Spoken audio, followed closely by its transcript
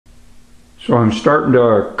So I'm starting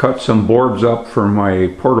to cut some boards up for my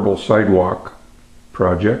portable sidewalk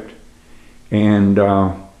project, and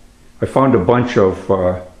I found a bunch of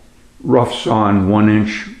rough sawn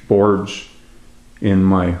 1-inch boards in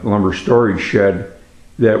my lumber storage shed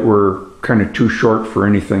that were kind of too short for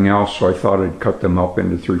anything else, so I thought I'd cut them up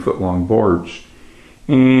into 3-foot long boards.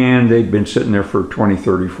 And they'd been sitting there for 20,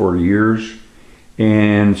 30, 40 years,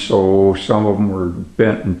 and so some of them were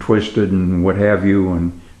bent and twisted and what have you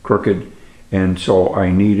and crooked, and so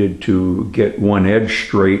I needed to get one edge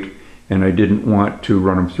straight, and I didn't want to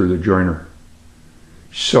run them through the joiner.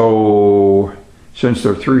 So since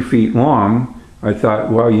they're 3 feet long, I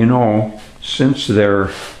thought, well, you know, since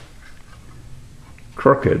they're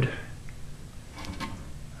crooked,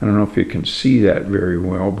 I don't know if you can see that very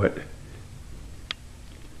well, but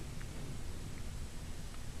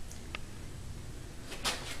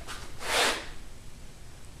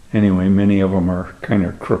anyway, many of them are kind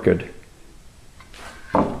of crooked.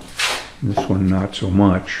 This one not so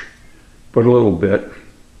much, but a little bit.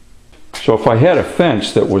 So if I had a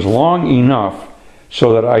fence that was long enough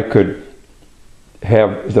so that I could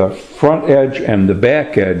have the front edge and the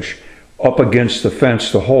back edge up against the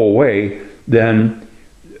fence the whole way, then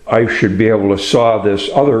I should be able to saw this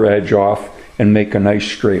other edge off and make a nice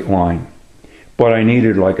straight line. But I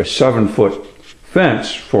needed like a 7-foot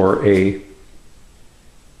fence for a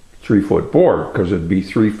 3-foot board, because it'd be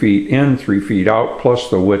 3 feet in, 3 feet out,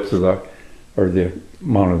 plus the width of the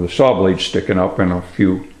amount of the saw blade sticking up and a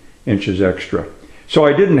few inches extra. So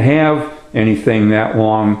I didn't have anything that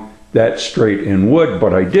long, that straight in wood,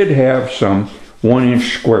 but I did have some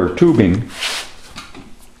 1-inch square tubing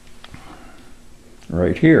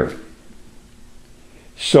right here.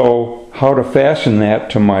 So how to fasten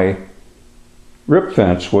that to my rip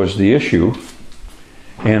fence was the issue.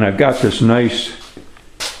 And I've got this nice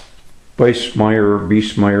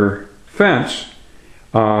Biesmeyer fence,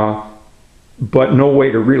 but no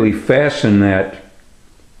way to really fasten that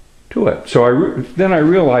to it. So then I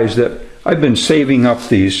realized that I've been saving up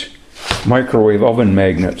these microwave oven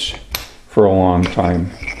magnets for a long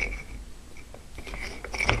time.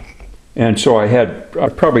 And so I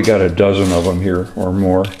probably got a dozen of them here or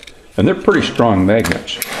more, and they're pretty strong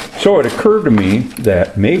magnets. So it occurred to me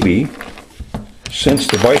that maybe, since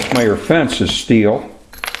the Biesmeyer fence is steel,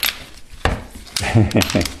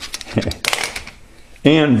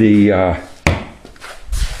 and the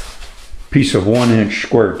piece of 1-inch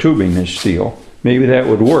square tubing is steel, maybe that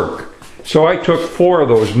would work. So I took 4 of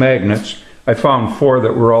those magnets. I found 4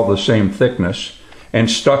 that were all the same thickness, and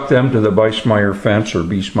stuck them to the Biesmeyer fence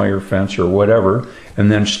or whatever, and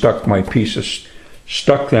then stuck my pieces,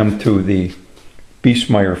 stuck them to the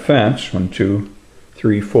Biesmeyer fence, 1, 2,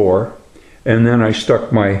 3, 4, and then I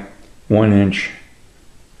stuck my 1-inch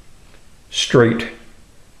straight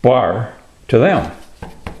bar to them.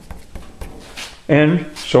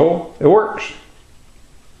 And so it works.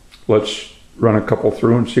 Let's run a couple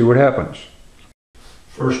through and see what happens.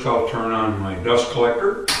 First I'll turn on my dust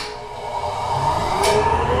collector.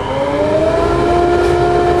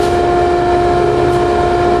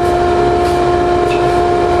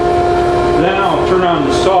 Then I'll turn on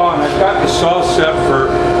the saw, and I've got the saw set for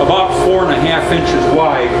about 4.5 inches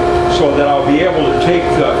wide, so that I'll be able to take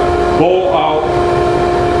the bowl out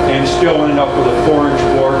and still end up with a 4-inch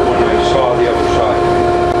board when I saw the other side.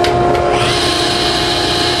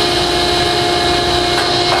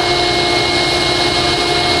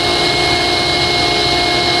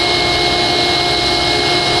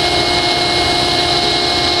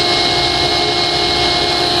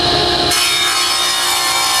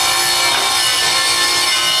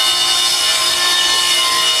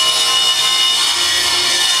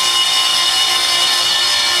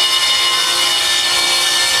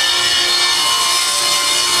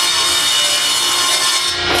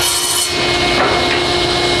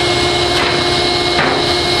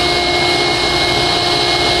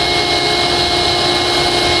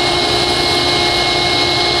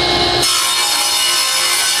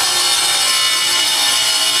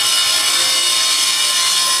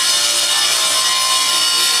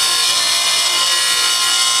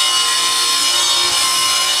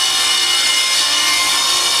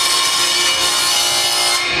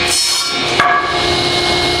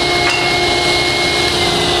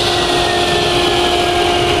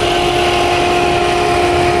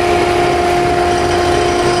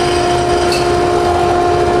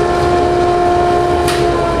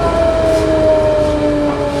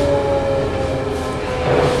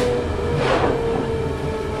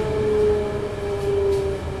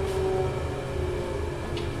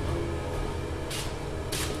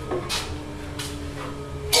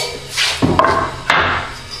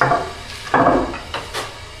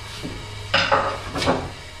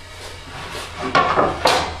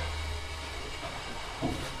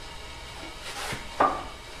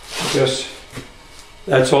 guess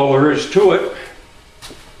that's all there is to it.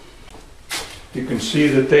 You can see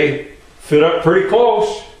that they fit up pretty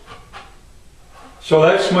close. So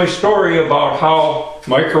that's my story about how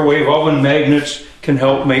microwave oven magnets can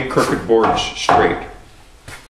help make crooked boards straight.